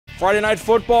Friday night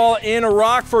football in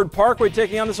Rockford. Parkway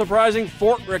taking on the surprising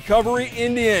Fort Recovery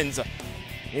Indians.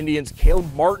 Indians'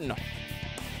 Caleb Martin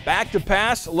back to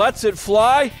pass, lets it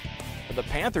fly. But the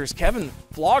Panthers' Kevin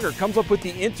Flogger comes up with the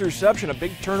interception, a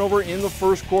big turnover in the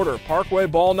first quarter. Parkway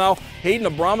ball now. Hayden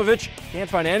Abramovich can't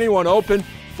find anyone open,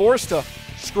 forced to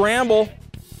scramble.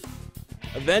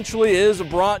 Eventually is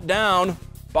brought down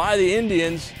by the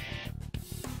Indians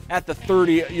at the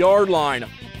 30-yard line.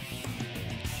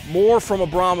 More from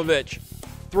Abramovich.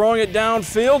 Throwing it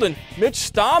downfield, and Mitch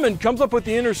Stahman comes up with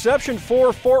the interception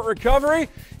for Fort Recovery.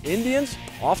 Indians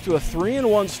off to a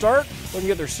 3-1 start, looking to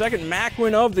get their second MAC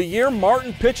win of the year.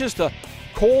 Martin pitches to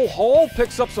Cole Hull,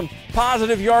 picks up some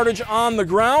positive yardage on the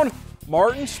ground.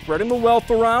 Martin spreading the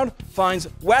wealth around, finds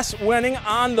Wes Wenning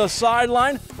on the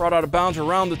sideline, brought out of bounds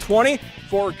around the 20.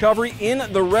 Fort Recovery in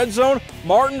the red zone.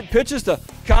 Martin pitches to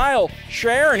Kyle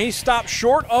Scher, and he stopped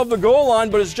short of the goal line,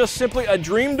 but it's just simply a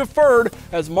dream deferred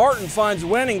as Martin finds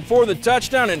Wenning for the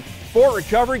touchdown, and Fort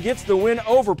Recovery gets the win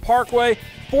over Parkway,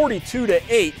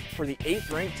 42-8 for the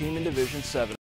 8th ranked team in Division 7.